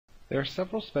There are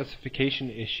several specification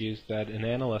issues that an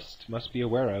analyst must be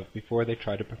aware of before they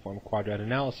try to perform quadrat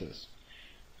analysis.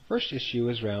 The first issue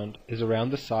is around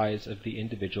the size of the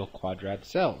individual quadrat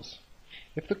cells.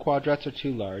 If the quadrats are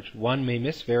too large, one may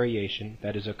miss variation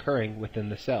that is occurring within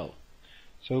the cell.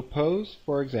 Suppose,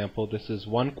 for example, this is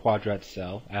one quadrat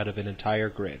cell out of an entire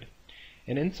grid.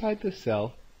 And inside this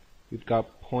cell, we've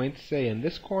got points, say, in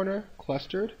this corner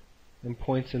clustered, and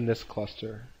points in this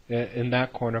cluster, in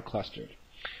that corner clustered.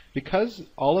 Because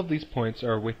all of these points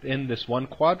are within this one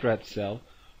quadrat cell,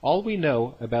 all we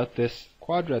know about this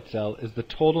quadrat cell is the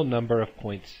total number of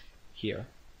points here.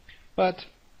 But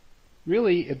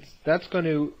really, that's going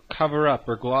to cover up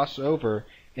or gloss over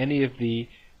any of the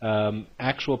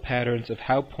actual patterns of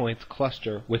how points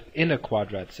cluster within a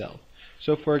quadrat cell.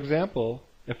 So for example,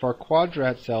 if our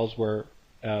quadrat cells were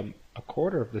a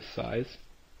quarter of this size,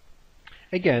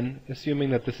 again, assuming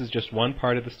that this is just one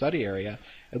part of the study area,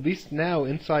 at least now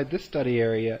inside this study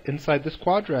area, inside this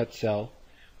quadrat cell,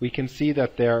 we can see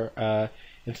that there,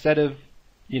 instead of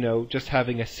just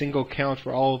having a single count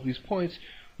for all of these points,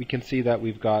 we can see that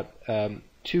we've got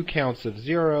 2 counts of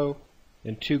 0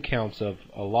 and 2 counts of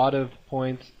a lot of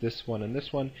points, this one,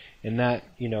 and that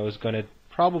is going to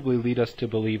probably lead us to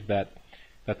believe that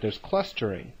there's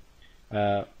clustering.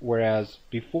 Whereas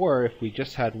before, if we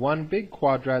just had one big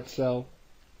quadrat cell,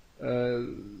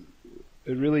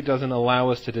 it really doesn't allow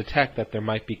us to detect that there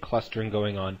might be clustering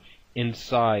going on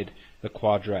inside the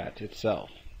quadrat itself.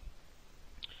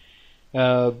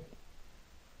 In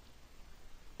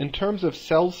terms of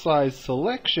cell size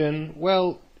selection,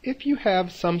 well, if you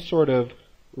have some sort of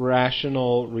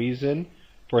rational reason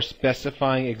for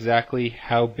specifying exactly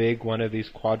how big one of these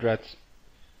quadrats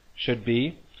should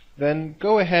be, then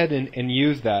go ahead and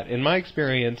use that. In my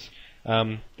experience,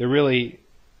 there really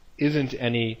isn't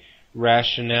any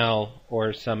rationale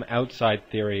or some outside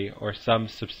theory or some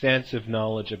substantive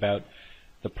knowledge about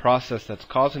the process that's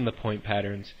causing the point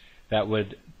patterns that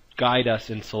would guide us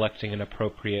in selecting an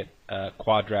appropriate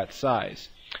quadrat size.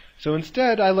 So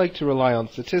instead, I like to rely on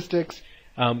statistics.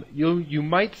 You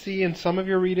might see in some of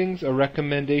your readings a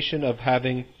recommendation of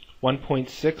having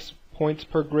 1.6 points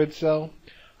per grid cell.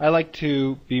 I like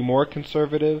to be more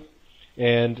conservative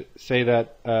and say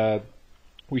that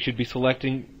we should be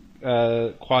selecting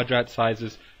quadrat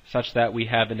sizes such that we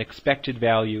have an expected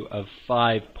value of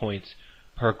 5 points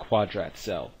per quadrat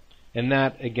cell. And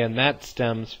that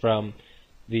stems from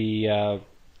the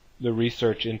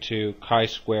research into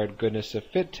chi-squared goodness of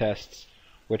fit tests,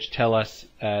 which tell us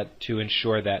to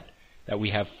ensure that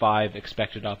we have 5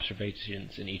 expected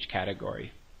observations in each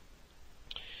category.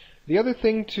 The other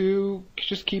thing to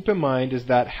just keep in mind is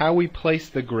that how we place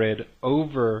the grid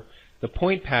over the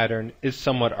point pattern is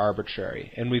somewhat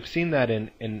arbitrary, and we've seen that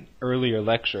in earlier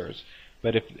lectures.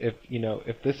 But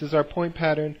if this is our point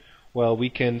pattern, well,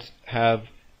 we can have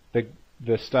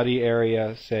the study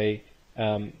area, say,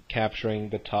 capturing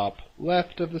the top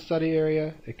left of the study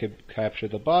area. It could capture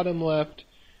the bottom left.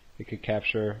 It could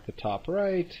capture the top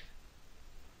right.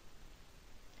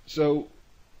 So,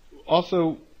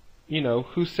 also,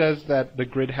 who says that the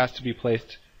grid has to be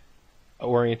placed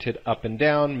oriented up and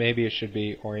down? Maybe it should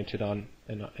be oriented on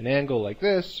an angle like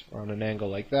this or on an angle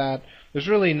like that. There's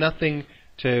really nothing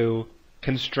to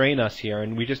constrain us here,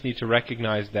 and we just need to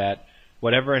recognize that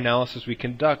whatever analysis we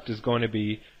conduct is going to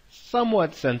be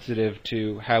somewhat sensitive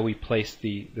to how we place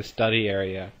the study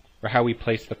area, or how we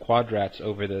place the quadrats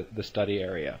over the study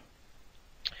area.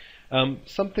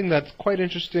 Something that's quite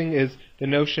interesting is the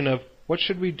notion of what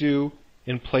should we do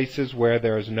in places where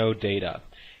there is no data.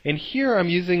 And here I'm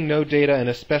using no data in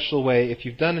a special way. If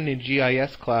you've done any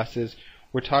GIS classes,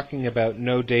 we're talking about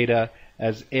no data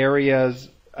as areas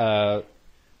that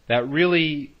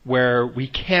really where we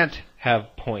can't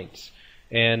have points.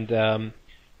 And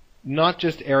not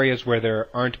just areas where there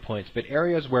aren't points, but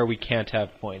areas where we can't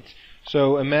have points.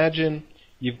 So imagine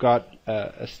you've got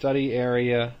a study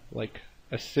area, like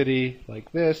a city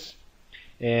like this,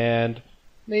 and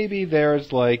maybe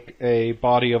there's like a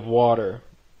body of water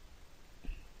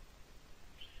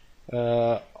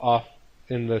off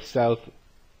in the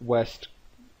southwest.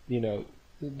 The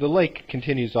lake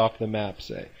continues off the map,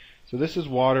 say. So this is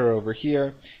water over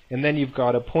here, and then you've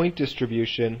got a point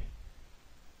distribution.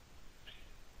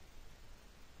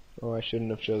 Oh, I shouldn't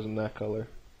have chosen that color.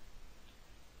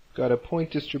 Got a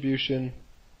point distribution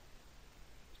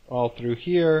all through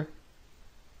here,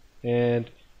 and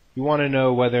you want to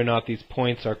know whether or not these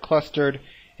points are clustered.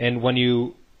 And when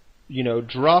you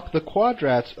drop the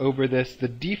quadrats over this, the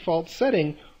default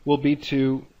setting will be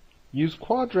to use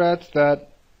quadrats that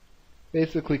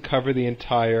basically cover the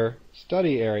entire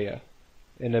study area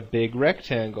in a big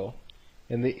rectangle.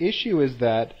 And the issue is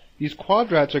that these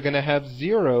quadrats are going to have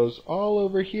zeros all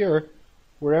over here.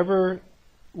 Wherever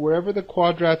the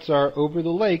quadrats are over the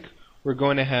lake, we're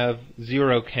going to have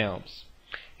zero counts.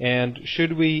 And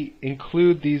should we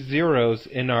include these zeros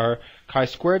in our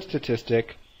chi-squared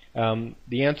statistic, the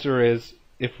answer is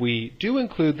if we do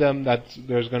include them, that's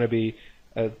going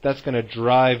to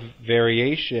drive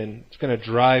variation. It's going to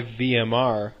drive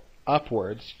VMR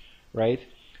upwards, right?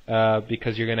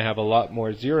 Because you're going to have a lot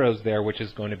more zeros there, which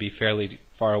is going to be fairly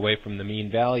far away from the mean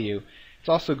value. It's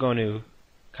also going to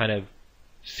kind of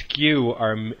skew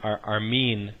our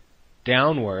mean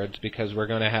downwards because we're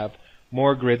going to have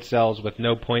more grid cells with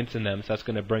no points in them, so that's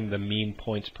going to bring the mean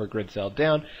points per grid cell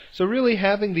down. So really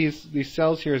having these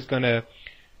cells here is going to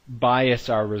bias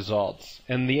our results.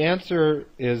 And the answer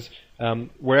is,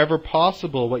 wherever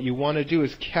possible, what you want to do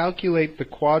is calculate the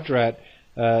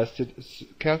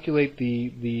calculate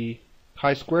the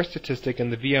chi-square statistic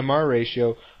and the VMR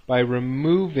ratio by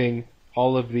removing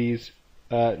all of these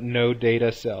no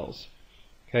data cells.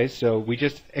 Okay, so we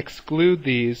just exclude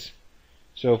these.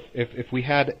 So if we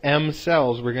had m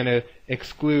cells, we're going to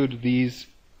exclude these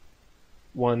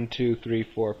 1, 2, 3,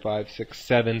 4, 5, 6,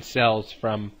 7 cells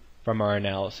from our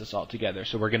analysis altogether.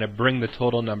 So we're going to bring the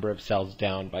total number of cells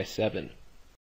down by 7.